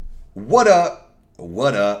What up?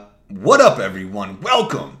 What up? What up, everyone?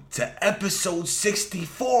 Welcome to episode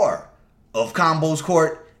 64 of Combo's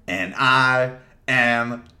Court, and I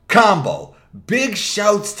am Combo. Big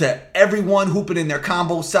shouts to everyone hooping in their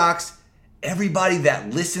combo socks, everybody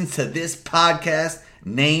that listens to this podcast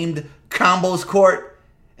named Combo's Court,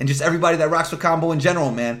 and just everybody that rocks with Combo in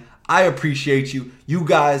general, man. I appreciate you. You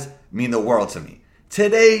guys mean the world to me.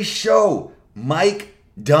 Today's show, Mike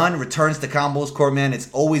Dunn returns to Combo's Court, man.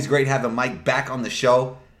 It's always great having Mike back on the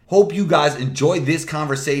show. Hope you guys enjoyed this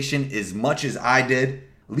conversation as much as I did.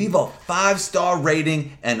 Leave a 5-star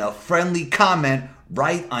rating and a friendly comment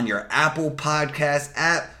right on your Apple Podcast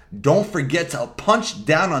app. Don't forget to punch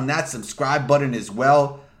down on that subscribe button as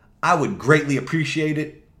well. I would greatly appreciate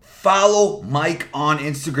it. Follow Mike on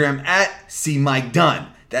Instagram at CMikeDunn.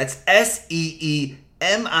 That's SEEMIKEDUNN.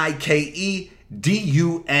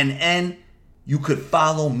 You could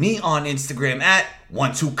follow me on Instagram at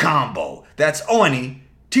 12combo. That's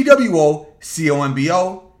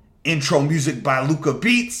ONETWOCOMBO. Intro music by Luca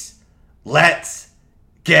Beats. Let's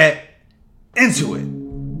get into it.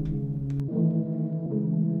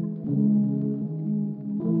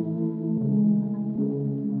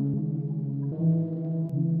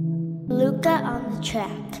 Luca on the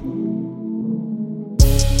track.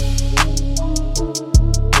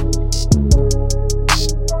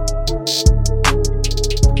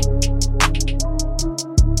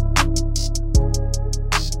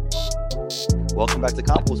 Welcome back to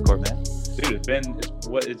Combo's Court, man. Dude, it's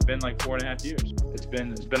been like 4.5 years. It's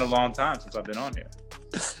been a long time since I've been on here.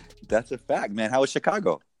 That's a fact, man. How was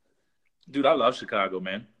Chicago? Dude, I love Chicago,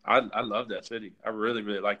 man. I love that city. I really,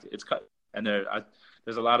 really liked it. It's cut, and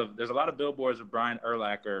there's a lot of billboards of Brian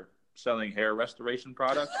Urlacher selling hair restoration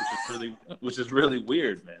products, which is really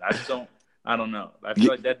weird, man. I don't know. I feel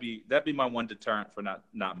like that'd be my one deterrent for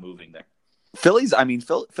not moving there. Philly's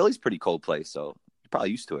pretty cold place, so you're probably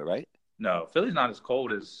used to it, right? No, Philly's not as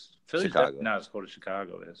cold as Chicago. Not as cold as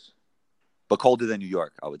Chicago is. But colder than New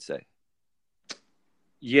York, I would say.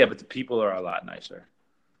 Yeah, but the people are a lot nicer.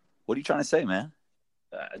 What are you trying to say, man?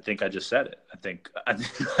 I think I just said it. I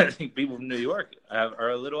think people from New York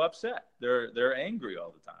are a little upset. They're angry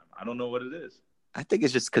all the time. I don't know what it is. I think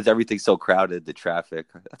it's just because everything's so crowded, the traffic.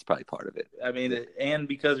 That's probably part of it. I mean, and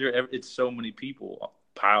because it's so many people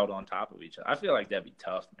piled on top of each other. I feel like that'd be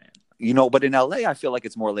tough, man. You know, but in LA, I feel like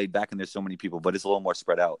it's more laid back and there's so many people, but it's a little more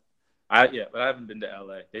spread out. But I haven't been to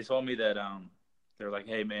LA. They told me that they're like,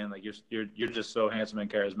 hey man, like you're just so handsome and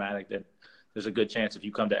charismatic that there's a good chance if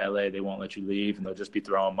you come to LA, they won't let you leave and they'll just be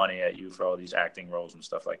throwing money at you for all these acting roles and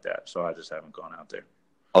stuff like that. So I just haven't gone out there.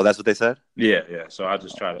 Oh, that's what they said? Yeah. So I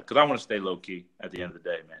just try to, because I want to stay low key at the end of the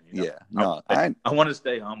day, man. You know? Yeah. No, I want to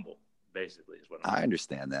stay humble. Basically, is what I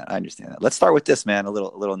understand that. Let's start with this, man. A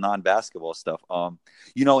little non-basketball stuff.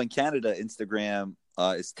 You know, in Canada, Instagram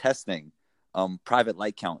is testing private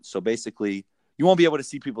like counts. So basically, you won't be able to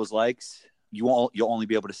see people's likes. You'll only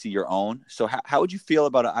be able to see your own. So how would you feel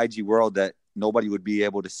about an IG world that nobody would be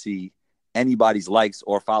able to see anybody's likes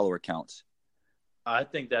or follower counts? I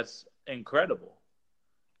think that's incredible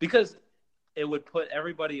because it would put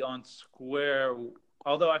everybody on square.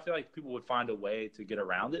 Although I feel like people would find a way to get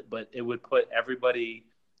around it, but it would put everybody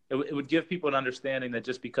 – it would give people an understanding that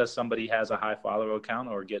just because somebody has a high follower count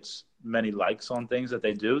or gets many likes on things that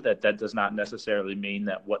they do, that does not necessarily mean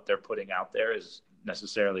that what they're putting out there is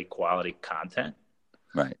necessarily quality content.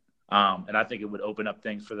 Right. And I think it would open up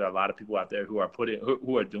things for a lot of people out there who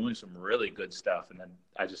are doing some really good stuff. And then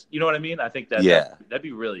you know what I mean? I think that'd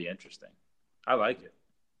be really interesting. I like it.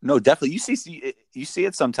 No, definitely. You see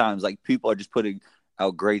it sometimes. Like people are just putting –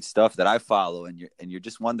 out great stuff that I follow, and you're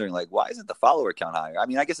just wondering like, why isn't the follower count higher? I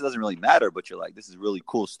mean, I guess it doesn't really matter, but you're like, this is really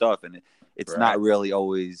cool stuff, and it's not really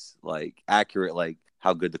always like accurate, like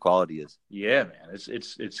how good the quality is. Yeah, man,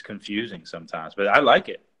 it's confusing sometimes, but I like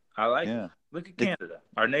it. It. Look at Canada,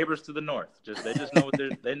 our neighbors to the north. They just know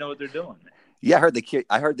they know what they're doing. Man. Yeah, I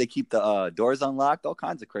heard they keep the doors unlocked. All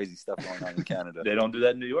kinds of crazy stuff going on in Canada. They don't do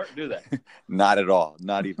that in New York, do they? Not at all.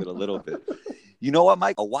 Not even a little bit. You know what,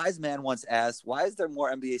 Mike? A wise man once asked, "Why is there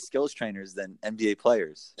more NBA skills trainers than NBA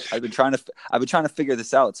players?" I've been trying to figure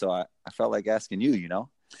this out, so I felt like asking you. You know,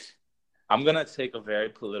 I'm gonna take a very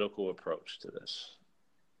political approach to this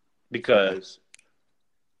because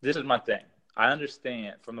this is my thing. I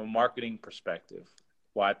understand from a marketing perspective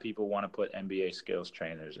why people want to put NBA skills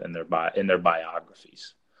trainers in their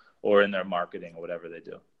biographies or in their marketing or whatever they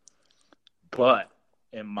do. But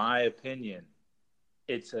in my opinion,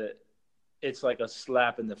 it's like a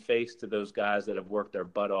slap in the face to those guys that have worked their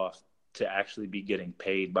butt off to actually be getting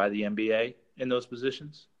paid by the NBA in those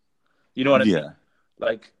positions. You know what I mean?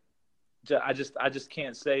 Like, I just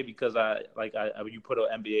can't say because you put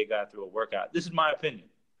an NBA guy through a workout. This is my opinion.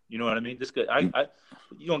 You know what I mean? This could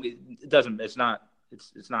you don't get it doesn't it's not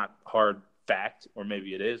hard fact, or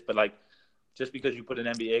maybe it is, but like just because you put an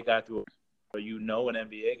NBA guy through or an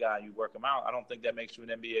NBA guy, you work him out, I don't think that makes you an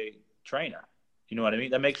NBA trainer. You know what I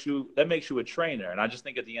mean? That makes you a trainer. And I just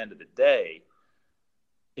think at the end of the day,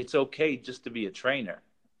 it's okay just to be a trainer.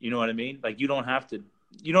 You know what I mean? Like you don't have to.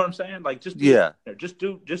 You know what I'm saying? Like just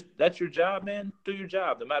that's your job, man. Do your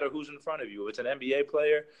job, no matter who's in front of you. If it's an NBA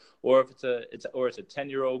player, or if it's a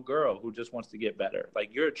 10-year-old girl who just wants to get better.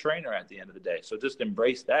 Like you're a trainer at the end of the day. So just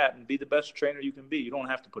embrace that and be the best trainer you can be. You don't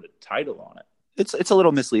have to put a title on it. It's a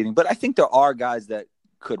little misleading, but I think there are guys that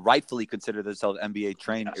could rightfully consider themselves NBA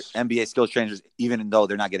trainers, NBA skills trainers, even though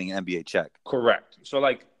they're not getting an NBA check. Correct. So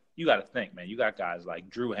like you got to think, man. You got guys like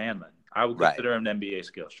Drew Hanlon. I would consider him an NBA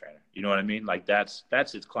skills trainer. You know what I mean? Like that's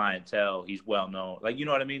his clientele. He's well known. Like you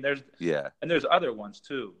know what I mean? And there's other ones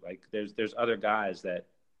too. Like there's other guys that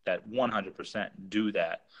 100% do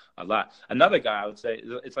that a lot. Another guy I would say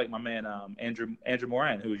it's like my man Andrew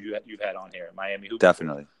Moran, who you've had on here in Miami. Who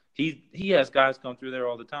definitely he has guys come through there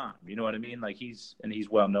all the time. You know what I mean? Like he's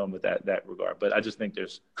well known with that regard. But I just think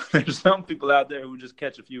there's some people out there who just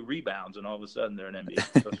catch a few rebounds and all of a sudden they're an NBA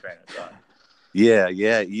skills trainer. So, Yeah.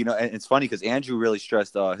 You know, and it's funny because Andrew really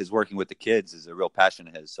stressed his working with the kids is a real passion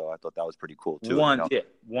of his. So I thought that was pretty cool too. 100%,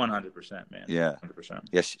 man. Yeah, 100%.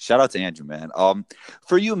 Yeah. Shout out to Andrew, man.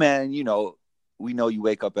 For you, man, you know, we know you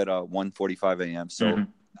wake up at 1:45 a.m. So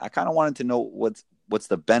I kind of wanted to know what's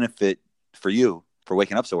the benefit for you for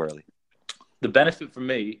waking up so early. The benefit for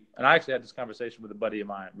me, and I actually had this conversation with a buddy of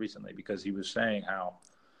mine recently because he was saying how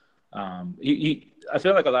I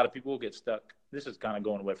feel like a lot of people get stuck. This is kind of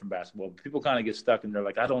going away from basketball. But people kind of get stuck and they're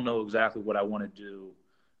like, I don't know exactly what I want to do.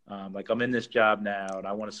 Like I'm in this job now and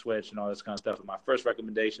I want to switch and all this kind of stuff. And my first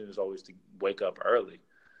recommendation is always to wake up early.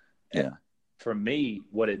 And for me,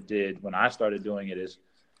 what it did when I started doing it is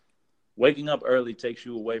waking up early takes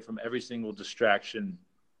you away from every single distraction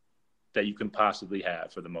that you can possibly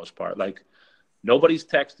have for the most part. Like nobody's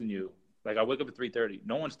texting you. Like I wake up at 3:30.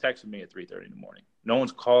 No one's texting me at 3:30 in the morning. No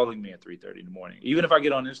one's calling me at 3:30 in the morning. Even if I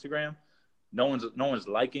get on Instagram, no one's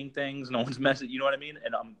liking things. No one's messaging. You know what I mean?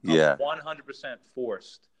 And I'm 100%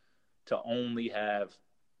 forced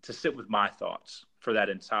to sit with my thoughts for that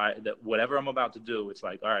whatever I'm about to do. It's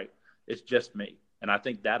like, all right, it's just me. And I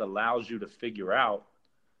think that allows you to figure out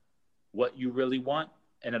what you really want.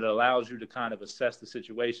 And it allows you to kind of assess the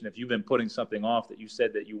situation. If you've been putting something off that you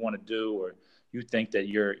said that you want to do, or you think that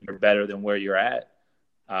you're better than where you're at,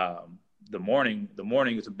 the morning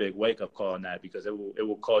is a big wake up call on that, because it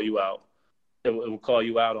will call you out. It will call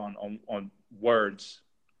you out on words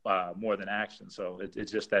more than action. So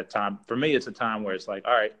it's just that time. For me, it's a time where it's like,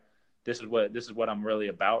 all right, this is what I'm really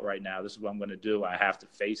about right now. This is what I'm going to do. I have to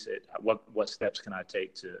face it. What steps can I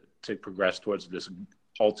take to progress towards this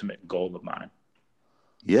ultimate goal of mine?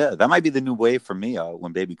 Yeah, that might be the new wave for me.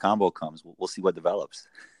 When Baby Combo comes, we'll see what develops.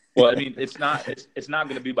 Well, I mean, it's not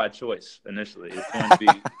going to be by choice initially. It's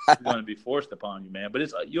going to be forced upon you, man. But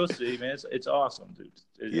you'll see, man. It's awesome,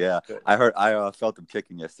 dude. I felt him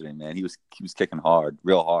kicking yesterday, man. He was kicking hard,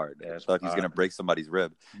 real hard. Yeah, I thought he was going to break somebody's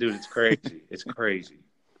rib. Dude, it's crazy. It's crazy.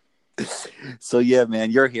 So yeah,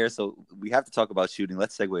 man, you're here. So we have to talk about shooting.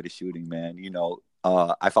 Let's segue to shooting, man. You know,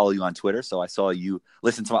 I follow you on Twitter, so I saw you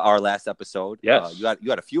listen to our last episode. Yes, you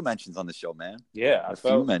had a few mentions on the show, man. Yeah, a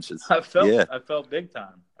few mentions. I felt big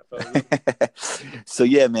time. So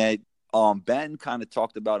yeah, man. Ben kind of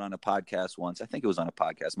talked about on a podcast once. I think it was on a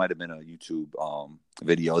podcast, might have been a YouTube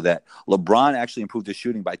video, that LeBron actually improved his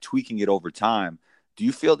shooting by tweaking it over time. Do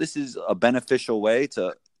you feel this is a beneficial way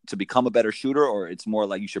to become a better shooter, or it's more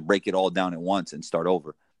like you should break it all down at once and start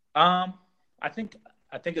over? I think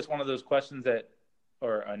it's one of those questions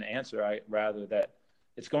or an answer, rather, that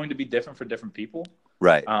it's going to be different for different people.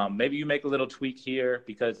 Right. Maybe you make a little tweak here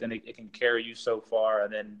because then it can carry you so far.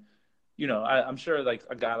 And then, you know, I'm sure like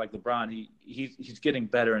a guy like LeBron, he's getting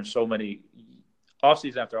better in so many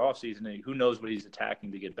offseason after offseason. And who knows what he's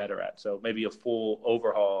attacking to get better at. So maybe a full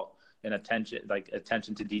overhaul and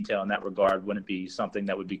attention to detail in that regard wouldn't be something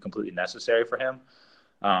that would be completely necessary for him.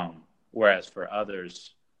 Whereas for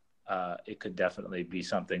others, it could definitely be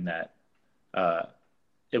something that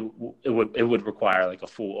it would require like a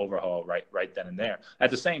full overhaul right then and there.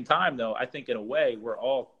 At the same time, though, I think in a way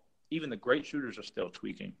even the great shooters are still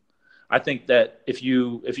tweaking. I think that if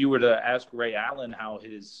you were to ask Ray Allen how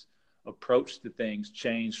his approach to things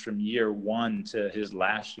changed from year one to his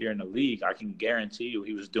last year in the league, I can guarantee you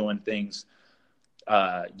he was doing things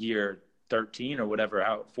year 13 or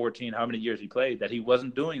whatever, 14, how many years he played, that he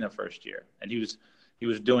wasn't doing the first year. And he he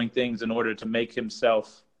was doing things in order to make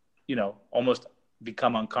himself, almost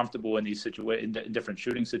become uncomfortable in these in different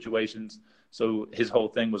shooting situations. So his whole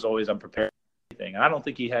thing was always unprepared. And I don't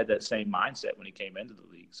think he had that same mindset when he came into the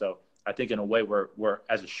league. So I think in a way we're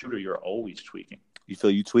as a shooter, you're always tweaking. You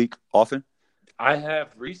feel you tweak often? I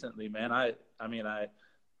have recently, man.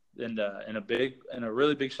 And a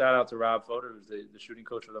really big shout out to Rob Fodor, who's the shooting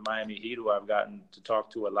coach for the Miami Heat, who I've gotten to talk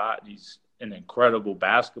to a lot. He's an incredible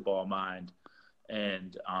basketball mind.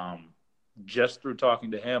 And just through talking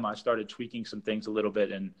to him, I started tweaking some things a little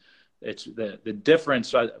bit. And it's the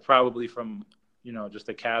difference probably from, just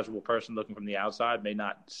a casual person looking from the outside may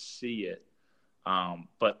not see it.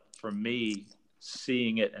 But for me,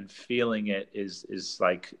 seeing it and feeling it is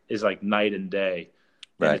like night and day.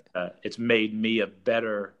 Right. And, it's made me a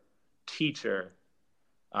better teacher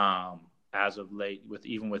as of late,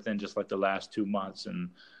 within just like the last 2 months, and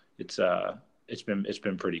it's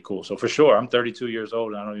been pretty cool. So for sure, I'm 32 years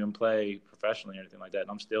old and I don't even play professionally or anything like that, and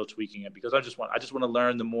I'm still tweaking it because I just want to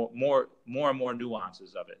learn the more and more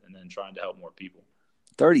nuances of it, and then trying to help more people.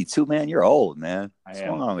 32, man, you're old, man. I What's am.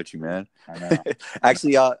 going on with you, man? I know.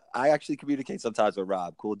 Actually, I actually communicate sometimes with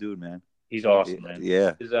Rob. Cool dude, man. He's awesome, man.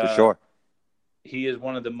 Yeah, for sure. He is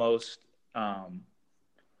one of the most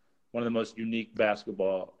unique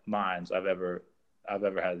basketball minds I've ever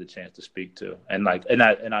had the chance to speak to, and I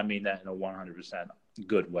mean that in a 100%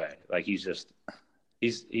 good way. Like he's an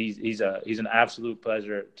absolute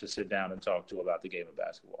pleasure to sit down and talk to about the game of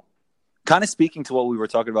basketball. Kind of speaking to what we were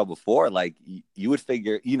talking about before, like you would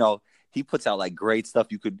figure, he puts out like great stuff.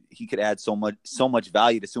 He could add so much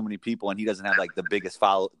value to so many people, and he doesn't have like the biggest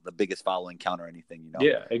following count or anything,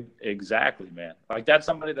 Yeah, exactly, man. Like that's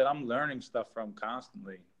somebody that I'm learning stuff from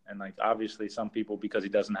constantly. And like, obviously some people, because he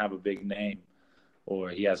doesn't have a big name or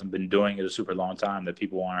he hasn't been doing it a super long time, that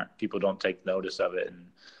people don't take notice of it. And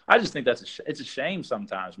I just think it's a shame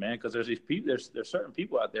sometimes, man, because there's certain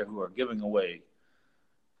people out there who are giving away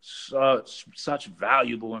such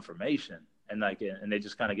valuable information, and they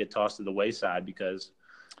just kind of get tossed to the wayside because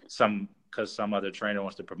some other trainer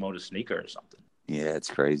wants to promote a sneaker or something. Yeah, it's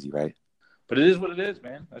crazy, right? But it is what it is,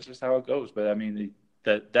 man. That's just how it goes. But I mean,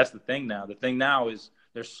 that's the thing now. The thing now is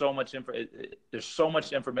there's so much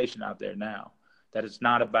information out there now that it's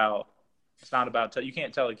not about you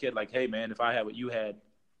can't tell a kid like, hey man, if I had what you had,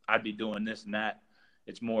 I'd be doing this and that.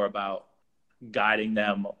 It's more about guiding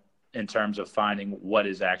them in terms of finding what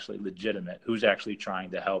is actually legitimate, who's actually trying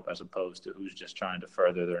to help, as opposed to who's just trying to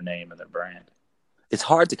further their name and their brand. It's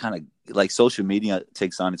hard to kind of, like, social media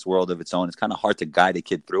takes on its world of its own. It's kind of hard to guide a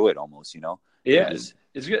kid through it almost, Yeah, it's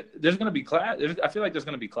good. There's going to be I feel like there's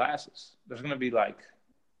going to be classes. There's going to be there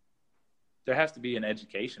has to be an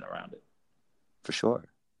education around it. For sure.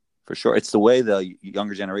 It's the way the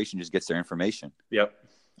younger generation just gets their information. Yep.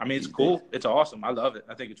 I mean, it's cool. It's awesome. I love it.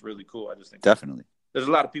 I think it's really cool. I just think definitely there's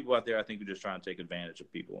a lot of people out there, I think, who just trying to take advantage of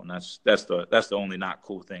people, and that's the only not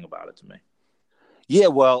cool thing about it to me. Yeah,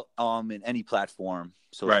 well, in any platform,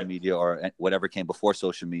 social Right. media or whatever came before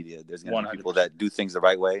social media, there's going to be 100%. people that do things the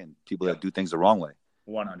right way and people that do things the wrong way.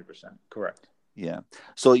 100%. Correct. Yeah.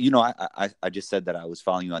 So, I just said that I was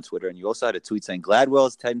following you on Twitter, and you also had a tweet saying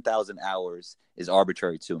Gladwell's 10,000 hours is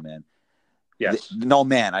arbitrary too, man. Yes. No,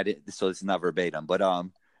 man, I didn't. So it's not verbatim, but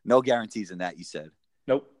no guarantees in that, you said.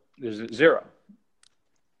 Nope. There's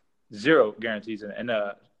zero guarantees in it. And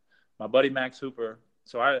my buddy Max Hooper.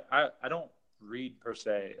 So I don't read per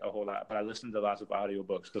se a whole lot, but I listen to lots of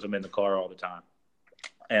audiobooks because I'm in the car all the time.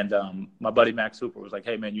 And my buddy Max Hooper was like,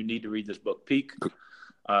 hey man, you need to read this book, Peak.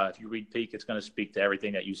 If you read Peak, it's going to speak to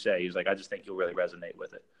everything that you say. He's like, I just think you'll really resonate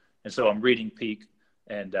with it. And so I'm reading Peak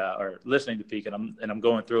and or listening to Peak, and I'm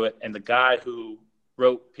going through it. And the guy who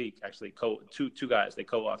wrote Peak, actually two guys, they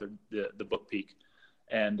co-authored the book Peak.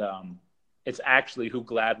 And it's actually who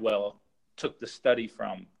Gladwell took the study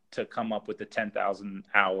from to come up with the 10,000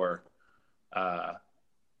 hour, tagline,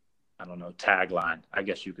 I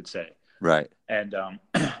guess you could say. Right. And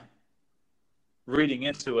reading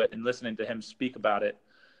into it and listening to him speak about it,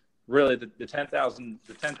 really the 10,000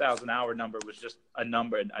 hour number was just a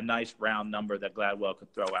number, a nice round number that Gladwell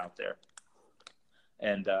could throw out there.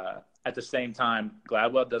 And at the same time,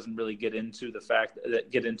 Gladwell doesn't really get into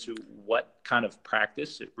what kind of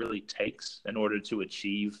practice it really takes in order to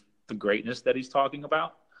achieve the greatness that he's talking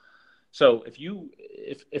about. So if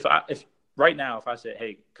right now, if I said,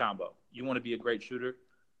 hey, Combo, you want to be a great shooter?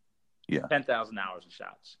 Yeah. 10,000 hours of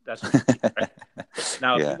shots. That's what you need, right?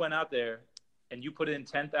 Now, Yeah. if you went out there and you put in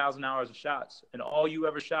 10,000 hours of shots and all you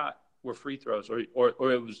ever shot were free throws or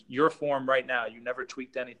it was your form right now, you never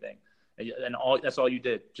tweaked anything, and that's all you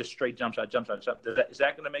did, just straight jump shot. Is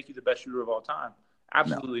that going to make you the best shooter of all time?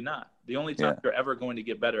 Absolutely not. The only time you're ever going to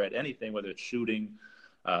get better at anything, whether it's shooting,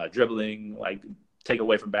 dribbling, like take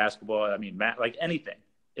away from basketball, I mean, like anything,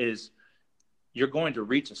 is you're going to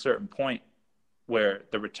reach a certain point where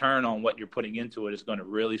the return on what you're putting into it is going to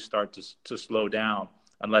really start to slow down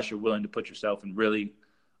unless you're willing to put yourself in really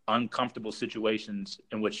uncomfortable situations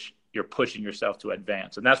in which you're pushing yourself to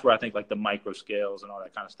advance. And that's where I think like the micro scales and all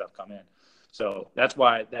that kind of stuff come in. So that's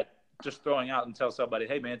why that just throwing out and tell somebody,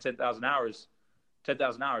 hey man, 10,000 hours,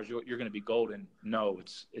 you're going to be golden. No,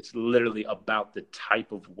 it's literally about the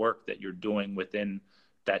type of work that you're doing within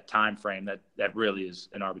that time frame that really is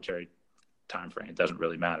an arbitrary time frame. It doesn't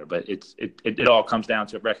really matter, but it all comes down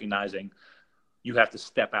to recognizing you have to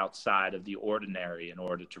step outside of the ordinary in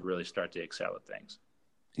order to really start to excel at things.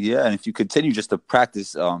 Yeah, and if you continue just to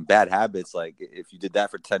practice bad habits, like if you did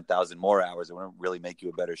that for 10,000 more hours, it wouldn't really make you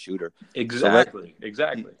a better shooter. Exactly.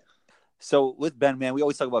 So with Ben, man, we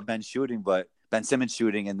always talk about Ben shooting, but Ben Simmons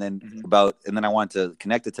shooting, and then I wanted to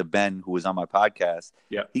connect it to Ben, who was on my podcast.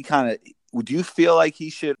 Yeah, he kind of. Do you feel like he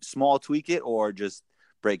should small tweak it or just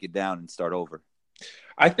break it down and start over?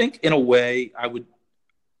 I think in a way I would.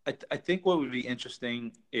 I think what would be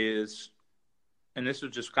interesting is, and this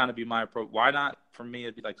would just kind of be my approach. Why not? For me,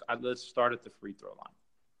 it'd be like, let's start at the free throw line.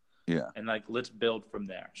 Yeah. And like, let's build from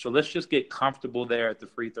there. So let's just get comfortable there at the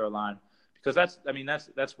free throw line, because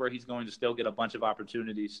that's where he's going to still get a bunch of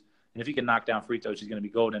opportunities. And if he can knock down free throws, he's going to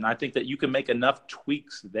be golden. And I think that you can make enough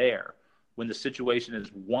tweaks there when the situation is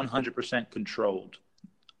 100% controlled.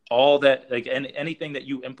 All that, like anything that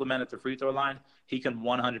you implement at the free throw line, he can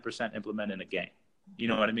 100% implement in a game. You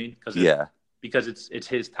know what I mean? Because it's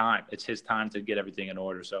his time. It's his time to get everything in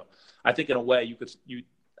order. So I think in a way you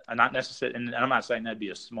are not necessarily, and I'm not saying that'd be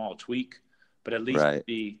a small tweak, but at least it'd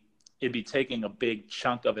be taking a big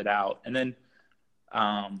chunk of it out. And then,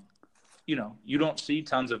 you don't see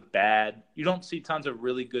tons of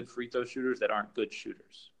really good free throw shooters that aren't good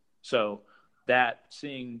shooters. So that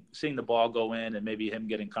seeing the ball go in and maybe him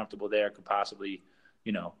getting comfortable there could possibly,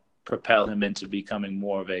 propel him into becoming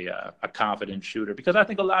more of a confident shooter, because I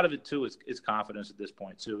think a lot of it too is confidence at this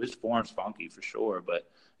point too. His form's funky for sure,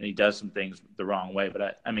 and he does some things the wrong way.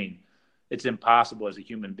 But I mean, it's impossible as a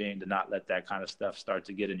human being to not let that kind of stuff start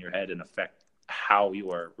to get in your head and affect how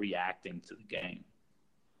you are reacting to the game.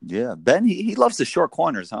 Yeah, Ben, he loves the short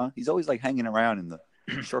corners, huh? He's always like hanging around in the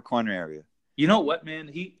short corner area. You know what,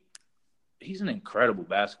 man? He's an incredible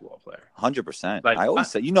basketball player. 100%. Like, I always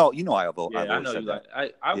say, I know I know you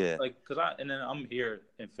that. and then I'm here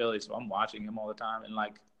in Philly, so I'm watching him all the time, and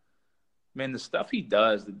like, man, the stuff he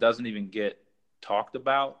does that doesn't even get talked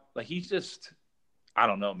about, like he's just, I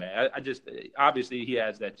don't know, man. I just, obviously he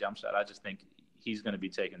has that jump shot. I just think he's going to be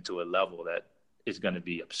taken to a level that is going to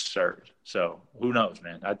be absurd. So who knows,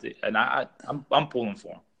 man? I'm pulling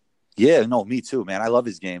for him. Yeah, no, me too, man. I love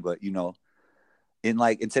his game, but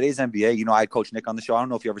in today's NBA, I had Coach Nick on the show. I don't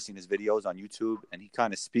know if you've ever seen his videos on YouTube, and he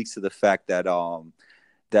kind of speaks to the fact that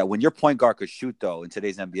that when your point guard could shoot, though, in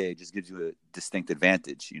today's NBA, it just gives you a distinct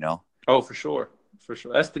advantage, Oh, for sure.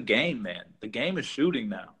 That's the game, man. The game is shooting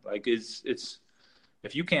now. Like it's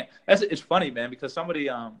if you can't, it's funny, man, because somebody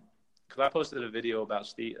because I posted a video about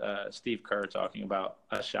Steve Kerr talking about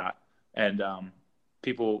a shot, and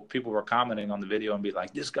people were commenting on the video and be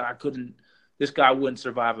like, this guy wouldn't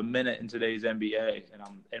survive a minute in today's NBA. And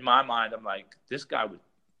in my mind, I'm like, this guy would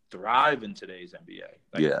thrive in today's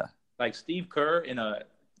NBA. Like Steve Kerr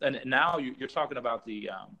and now you're talking about the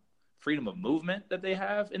freedom of movement that they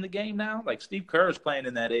have in the game now. Like Steve Kerr is playing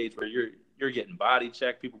in that age where you're getting body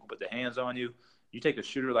checked. People can put their hands on you. You take a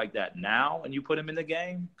shooter like that now and you put him in the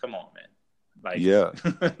game. Come on, man.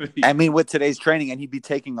 I mean, with today's training, and he'd be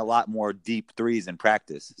taking a lot more deep threes in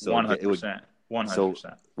practice. So 100%. 100%. So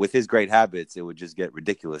with his great habits, it would just get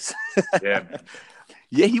ridiculous. Yeah, man.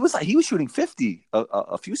 Yeah, he was shooting 50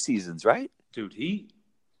 a few seasons, right? Dude,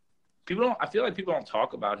 I feel like people don't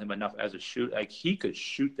talk about him enough as a shooter. Like he could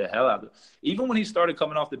shoot the hell out of it. Even when he started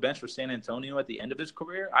coming off the bench for San Antonio at the end of his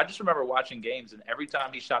career, I just remember watching games, and every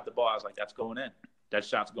time he shot the ball, I was like, that's going in. That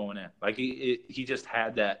shot's going in. Like he just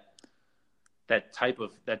had that type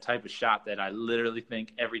of shot that I literally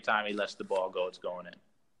think every time he lets the ball go, it's going in.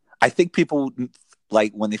 I think people,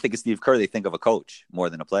 like, when they think of Steve Kerr, they think of a coach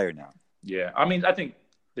more than a player now. Yeah. I mean, I think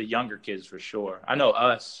the younger kids for sure. I know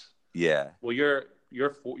us. Yeah. Well, you're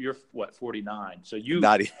what, 49? So you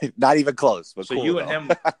not even close. But so cool, you and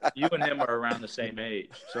him are around the same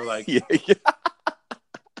age. So like, yeah.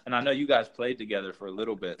 And I know you guys played together for a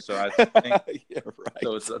little bit. So I think, yeah,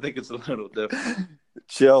 right. So I think it's a little different.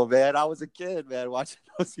 Chill, man. I was a kid, man, watching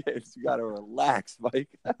those games. You gotta relax, Mike.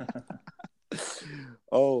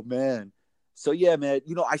 Oh man. So yeah, man.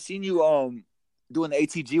 I seen you doing the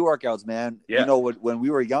ATG workouts, man. Yeah. You know, when we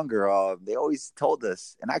were younger, they always told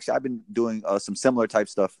us, and actually I've been doing some similar type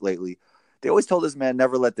stuff lately. They always told us, man,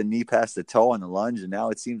 never let the knee pass the toe on the lunge. And now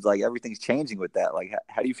it seems like everything's changing with that. Like,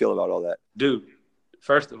 how do you feel about all that? Dude,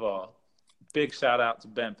 first of all, big shout out to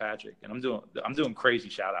Ben Patrick. And I'm doing crazy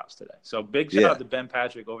shout outs today. So big shout out to Ben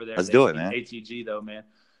Patrick over there. Let's do it, man. ATG though, man.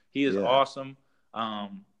 He is awesome.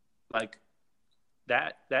 Like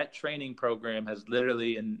that training program has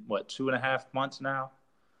literally in 2.5 months now,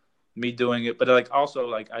 me doing it. But like also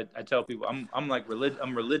like I tell people I'm like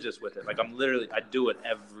I'm religious with it. Like I do it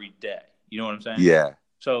every day. You know what I'm saying? Yeah.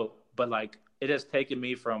 So, but like it has taken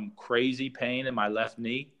me from crazy pain in my left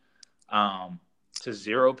knee to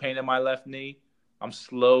zero pain in my left knee. I'm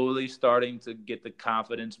slowly starting to get the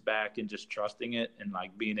confidence back and just trusting it and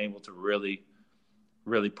like being able to really,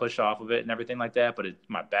 really push off of it and everything like that. But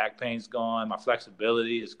my back pain's gone. My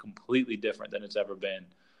flexibility is completely different than it's ever been.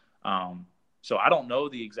 So I don't know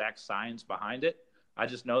the exact science behind it. I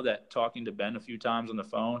just know that talking to Ben a few times on the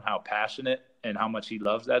phone, how passionate and how much he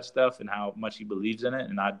loves that stuff and how much he believes in it.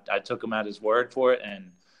 And I took him at his word for it.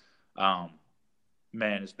 And,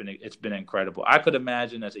 man, it's been incredible. I could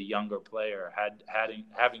imagine as a younger player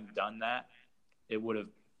having done that, it would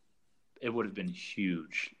have been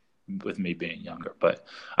huge with me being younger. But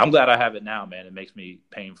I'm glad I have it now, man. It makes me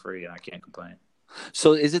pain free and I can't complain.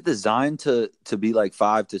 So is it designed to be like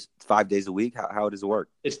 5 days a week? How does it work?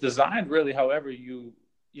 It's designed really however you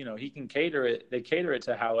know, he can cater it. They cater it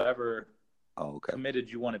to however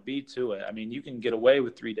committed you want to be to it. I mean, you can get away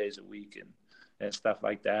with 3 days a week and stuff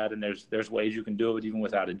like that. And there's ways you can do it even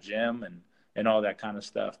without a gym and all that kind of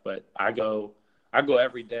stuff. But I go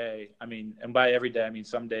every day. I mean, and by every day, I mean,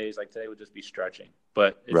 some days like today would just be stretching,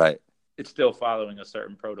 but it's still following a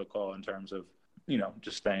certain protocol in terms of, you know,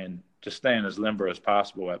 just staying as limber as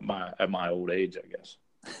possible at my old age, I guess.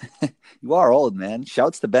 You are old, man.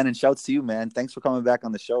 Shouts to Ben and shouts to you, man. Thanks for coming back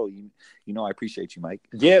on the show. You know, I appreciate you, Mike.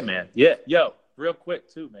 Yeah, man. Yeah. Yo, real quick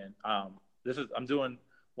too, man. I'm doing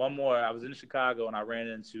one more. I was in Chicago and I ran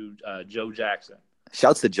into Joe Jackson.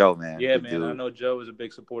 Shouts to Joe, man. Yeah, Good man. dude. I know Joe is a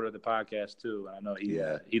big supporter of the podcast too. I know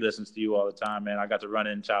he listens to you all the time, man. I got to run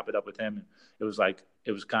in and chop it up with him, and it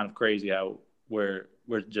was kind of crazy how we're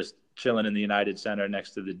just chilling in the United Center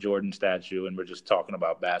next to the Jordan statue, and we're just talking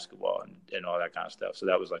about basketball and all that kind of stuff. So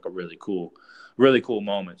that was like a really cool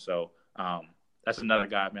moment. So that's another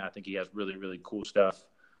guy, man. I think he has really, really cool stuff,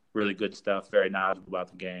 really good stuff, very knowledgeable about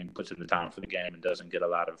the game, puts in the time for the game, and doesn't get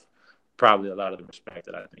probably a lot of the respect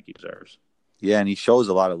that I think he deserves. Yeah, and he shows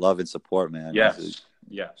a lot of love and support, man. Yes,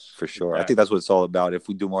 for sure. Exactly. I think that's what it's all about. If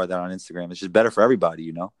we do more of that on Instagram, it's just better for everybody,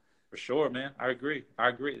 you know. For sure, man. I agree.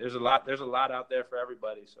 There's a lot out there for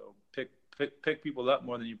everybody. So pick people up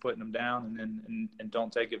more than you're putting them down, and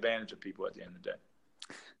don't take advantage of people at the end of the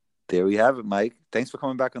day. There we have it, Mike. Thanks for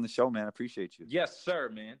coming back on the show, man. I appreciate you. Yes, sir,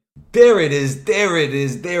 man. There it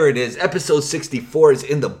is. Episode 64 is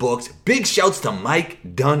in the books. Big shouts to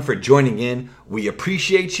Mike Dunn for joining in. We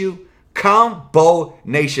appreciate you. Combo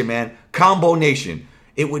Nation, man. Combo Nation.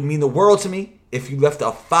 It would mean the world to me if you left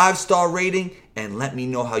a 5-star rating and let me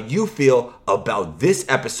know how you feel about this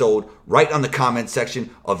episode right on the comment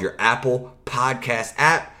section of your Apple Podcast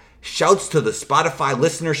app. Shouts to the Spotify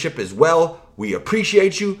listenership as well. We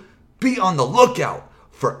appreciate you. Be on the lookout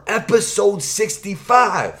for episode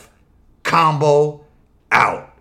 65. Combo out.